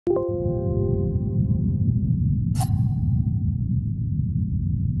Here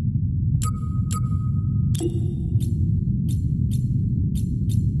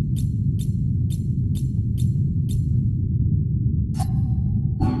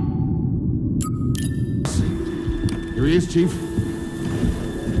he is, Chief.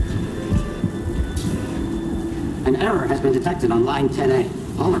 An error has been detected on line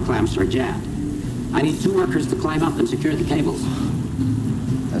 10A. All our clamps are jammed. I need 2 workers to climb up and secure the cables.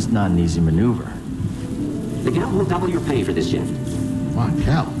 That's not an easy maneuver. The gal will double your pay for this shift. Come on,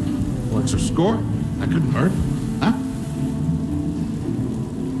 Cal. What's her score? That couldn't hurt. Huh?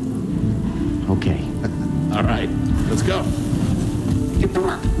 Okay. All right. Let's go. Get to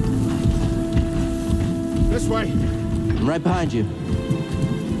work. This way. I'm right behind you.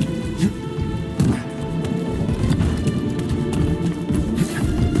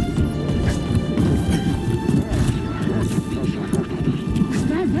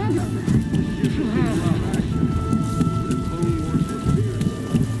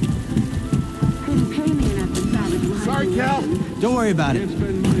 Sorry, Cal. Don't worry about it. I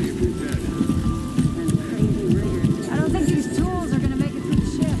don't think these tools are gonna make it through the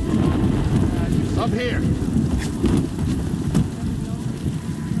shift. Up here.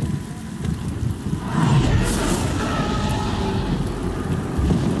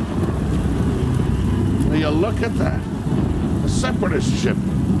 Will you look at that? A separatist ship.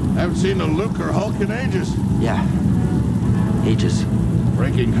 Haven't seen a Luke or Hulk in ages. Yeah. Ages.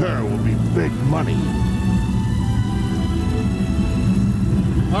 Breaking her will be big money.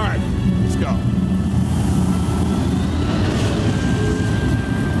 All right, let's go.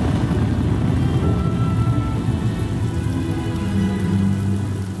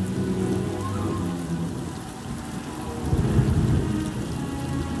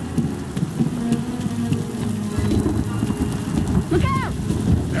 Look out!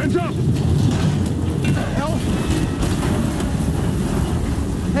 Hands up! What the hell?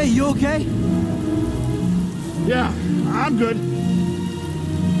 Hey, you okay? Yeah, I'm good.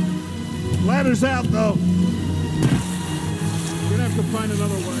 Ladder's out, though. We're gonna have to find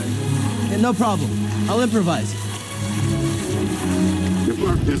another way. Yeah, no problem. I'll improvise.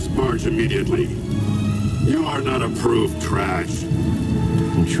 Depart this barge immediately. You are not approved trash.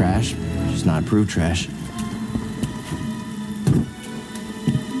 I'm trash. Just not approved trash.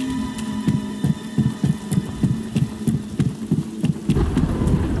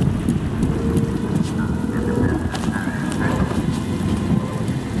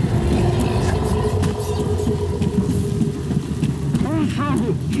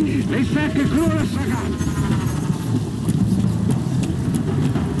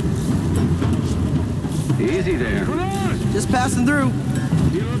 Easy there. Just passing through.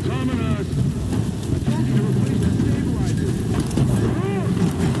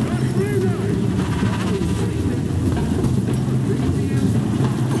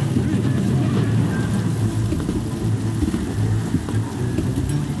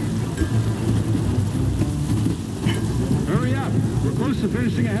 Hurry up. We're close to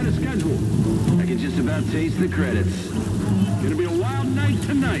finishing ahead of schedule. I can just about taste the credits. Gonna be a wild night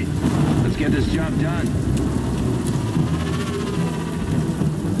tonight. Let's get this job done.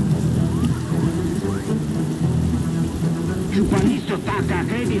 Chupanito taca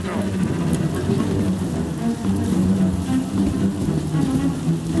crédito.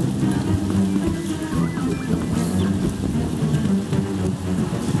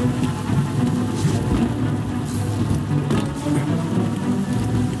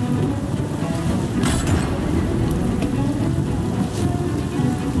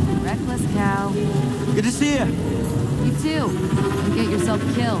 Reckless cow. Good to see you. You too. And get yourself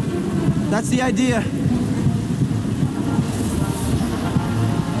killed. That's the idea.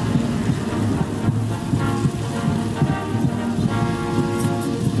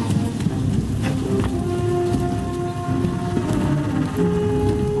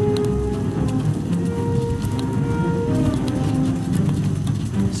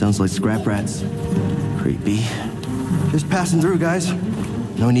 Sounds like scrap rats. Creepy. Just passing through, guys.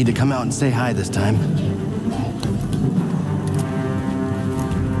 No need to come out and say hi this time.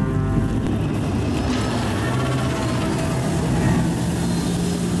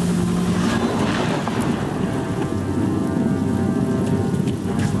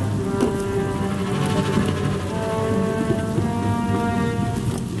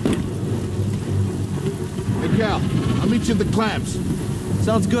 Hey, Cal, I'll meet you at the clamps.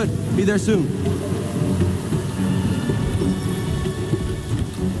 Sounds good. Be there soon.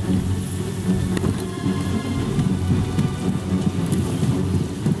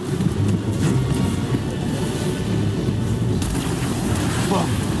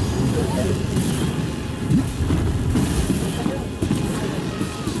 Whoa.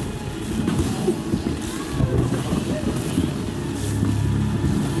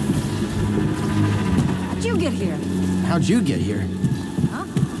 How'd you get here? How'd you get here? Huh?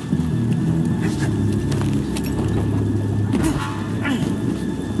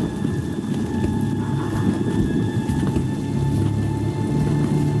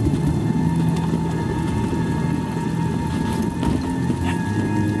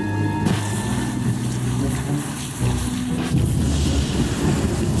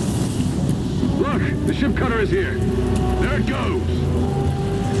 Look, the ship cutter is here. There it goes.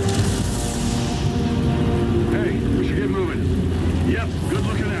 Hey, we should get moving. Yep, good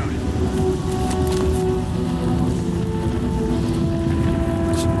looking out.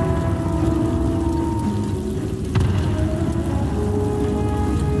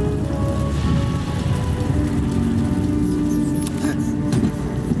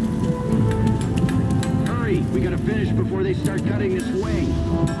 Hurry, we gotta finish before they start cutting this wing.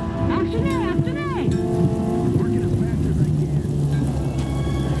 After me! Working as fast as I can.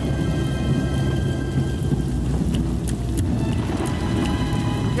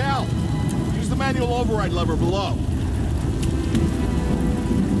 Cal, use the manual override lever below.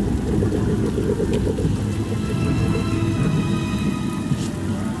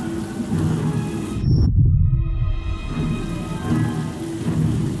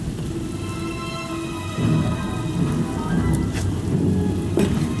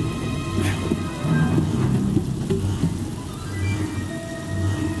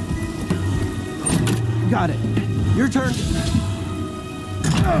 Got it. Your turn.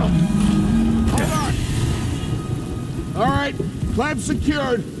 Hold on. All right, clamp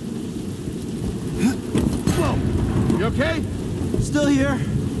secured. Whoa, you okay? Still here.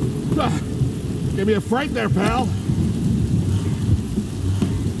 Give me a fright there, pal.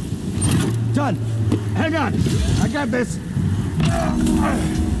 Done. Hang on, I got this.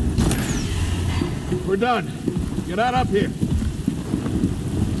 We're done. Get out up here.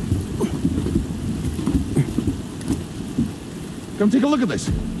 Come take a look at this.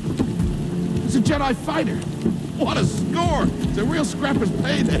 It's a Jedi fighter. What a score! It's a real scrapper's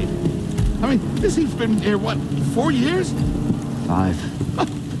payday. I mean, this he's been here, what, 4 years? 5.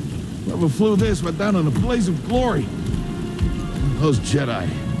 Whoever flew this went down in a blaze of glory. Those Jedi.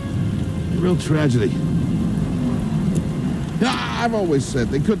 A real tragedy. I've always said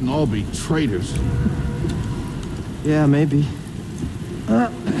they couldn't all be traitors. Yeah, maybe. I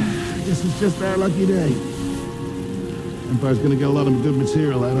guess it's just our lucky day. Empire's gonna get a lot of good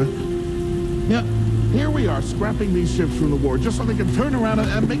material out of it. Yeah, here we are, scrapping these ships from the war just so they can turn around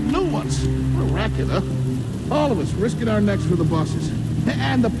and make new ones. What a racket, huh? All of us risking our necks for the bosses.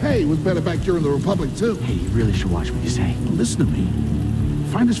 And the pay was better back during the Republic, too. Hey, you really should watch what you say. Listen to me.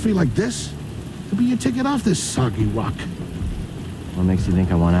 Find us feel like this? It'll be your ticket off this soggy rock. What makes you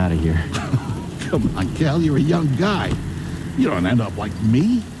think I want out of here? Come on, Cal, you're a young guy. You don't end up like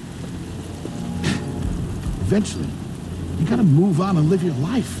me. Eventually, you gotta move on and live your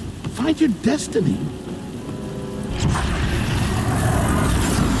life. Find your destiny.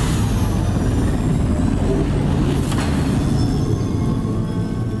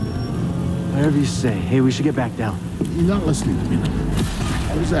 Whatever you say. Hey, we should get back down. You're not listening to me.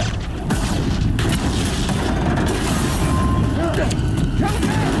 What is that?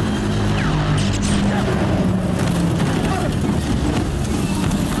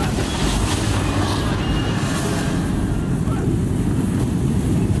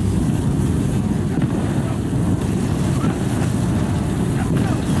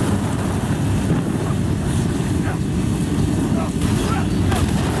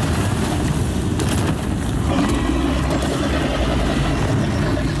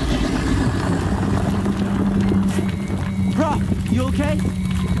 You okay?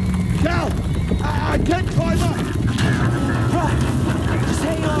 Cal! I can't climb up! Right. Just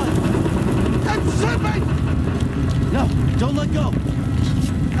hang on. I'm slipping! No, don't let go.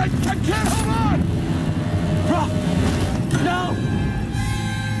 I can't hold on! Rock! No!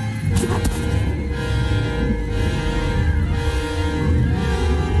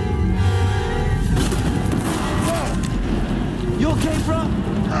 You okay, bro?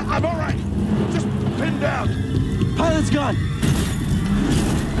 I'm all right. Just pinned down. Pilot's gone.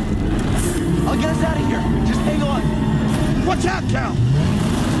 I'll get us out of here. Just hang on. Watch out, Cal!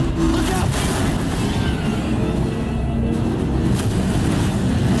 Look out!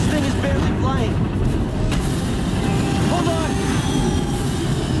 This thing is barely flying. Hold on!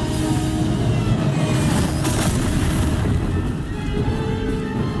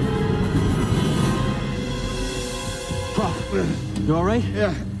 Prof, you all right?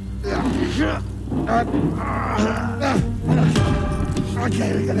 Yeah,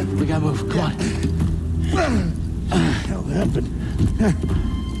 Okay, We gotta move. Come on. What the hell happened?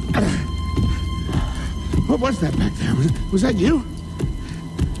 What was that back there? Was that you?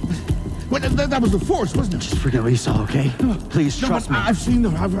 What, that was the Force, wasn't it? Just forget what you saw, okay? Please trust me. I've seen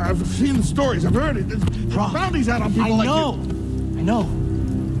the stories. I've heard it. There's bounties out on people like you. I know.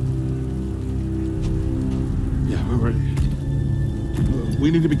 Yeah, we're ready.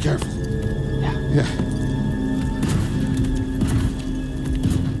 We need to be careful. Yeah.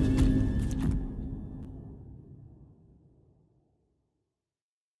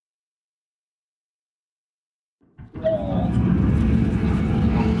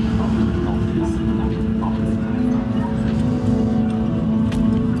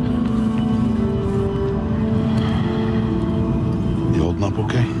 You holding up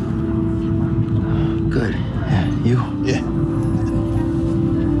okay? Good. Yeah, you? Yeah.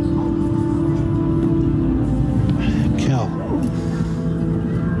 Cal,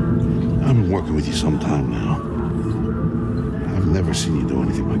 I've been working with you some time now. I've never seen you do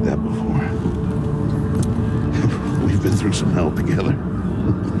anything like that before. We've been through some hell together.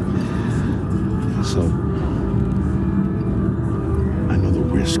 So, I know the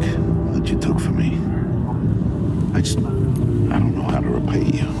risk that you took for me. I don't know how to repay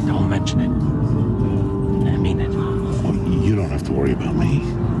you. Don't mention it. I mean it. Oh, you don't have to worry about me.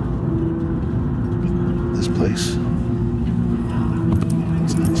 This place,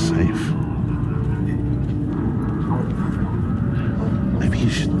 it's not safe. Maybe you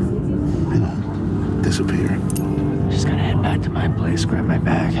should, disappear. Just gotta head back to my place, grab my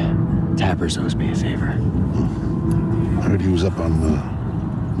bag. Tappers owes me a favor. Oh. I heard he was up on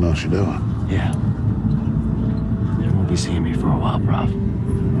Noshidua. Yeah. You won't be seeing me for a while, Prof.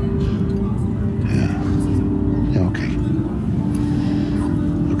 Yeah, okay.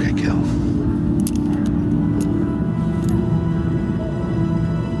 Okay, Kel.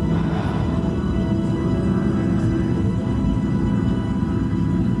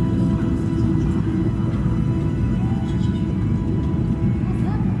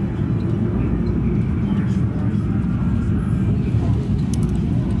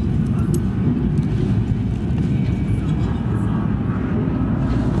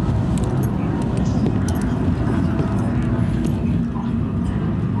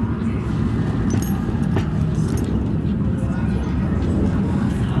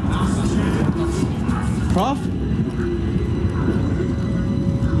 Prof?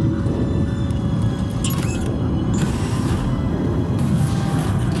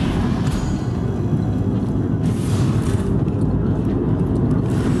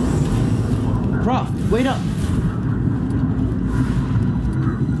 Prof, wait up.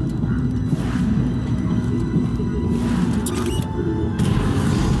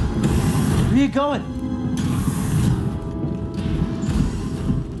 Where are you going?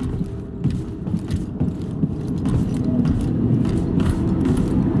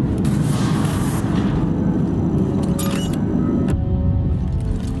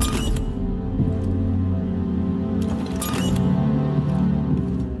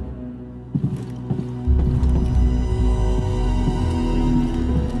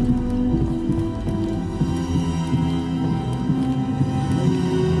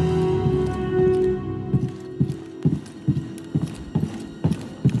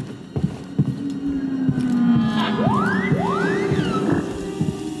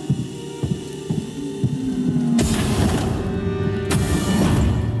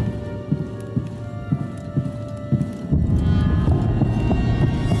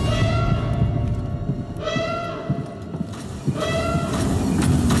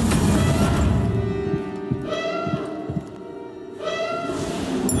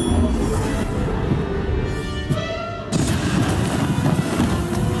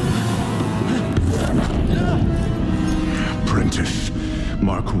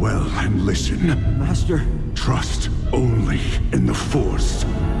 Mark well and listen. Master. Trust only in the Force.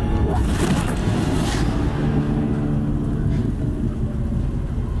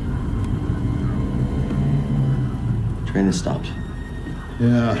 Train has stopped.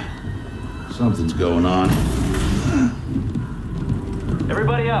 Yeah, something's going on.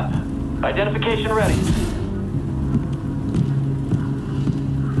 Everybody up. Identification ready.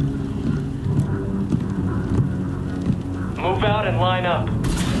 Move out and line up.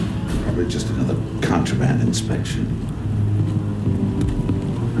 Probably just another contraband inspection.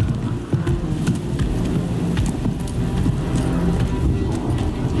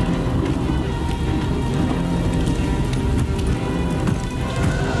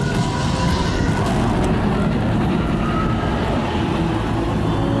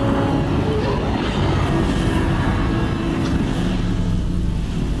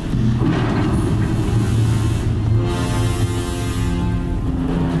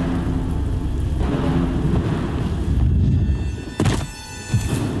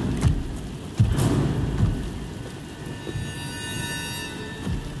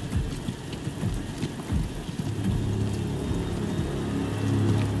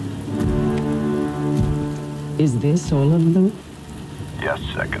 Is this all of them? Yes,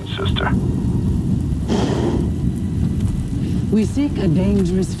 second sister. We seek a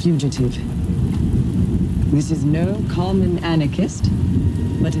dangerous fugitive. This is no common anarchist,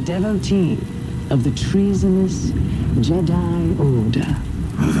 but a devotee of the treasonous Jedi Order.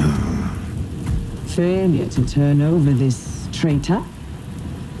 Failure to turn over this traitor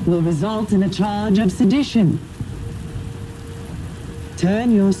will result in a charge of sedition.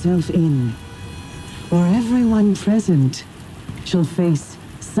 Turn yourself in, or everyone present shall face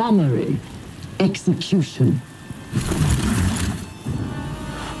summary execution.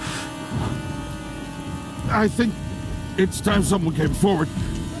 I think it's time someone came forward.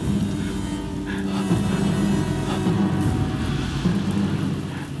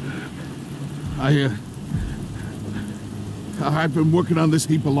 I've been working on this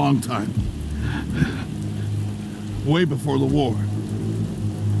heap a long time. Way before the war.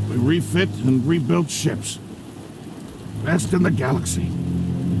 We refit and rebuilt ships. Best in the galaxy.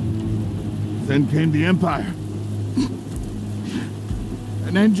 Then came the Empire.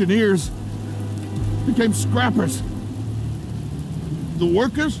 And engineers became scrappers. The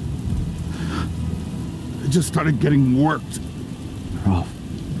workers, they just started getting worked. Prof.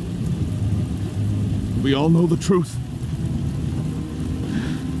 We all know the truth.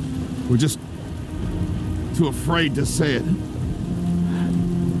 We're just too afraid to say it.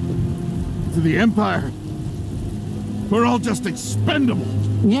 To the Empire, we're all just expendable.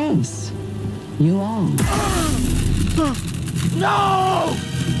 Yes, you are. No!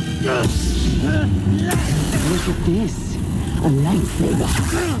 Look at this, a lightsaber.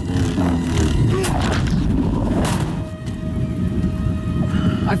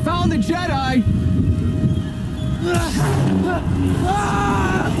 I found the Jedi!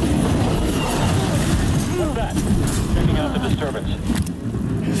 What's that? Checking out the disturbance.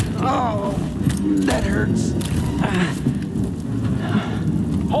 Oh, that hurts.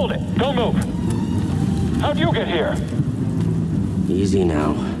 Hold it. Don't move. How'd you get here? Easy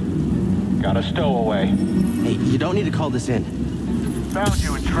now. Got a stowaway. Hey, you don't need to call this in. Found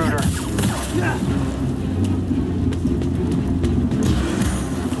you, intruder.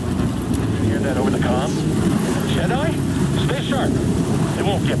 Hear that over the comm? Jedi? Stay sharp. They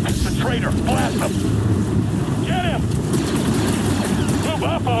won't get past the traitor. Blast them. Get him! Move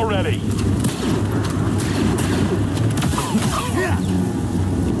up already!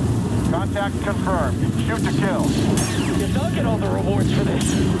 Contact confirmed. Shoot to kill. Guess I'll get all the rewards for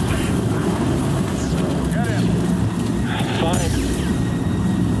this. Get him. Fine.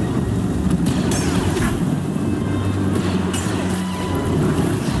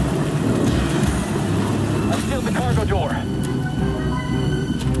 I sealed the cargo door.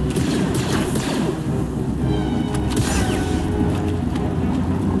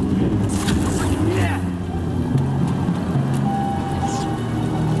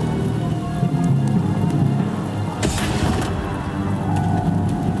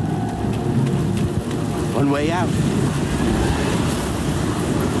 One way out.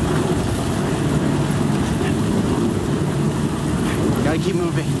 Gotta keep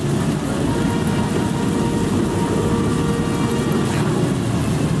moving.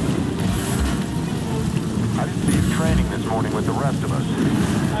 I didn't see you training this morning with the rest of us.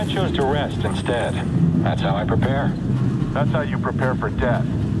 I chose to rest instead. That's how I prepare. That's how you prepare for death.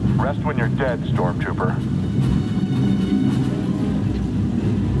 Rest when you're dead, Stormtrooper.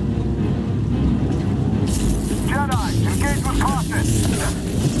 Jedi, engage with caution!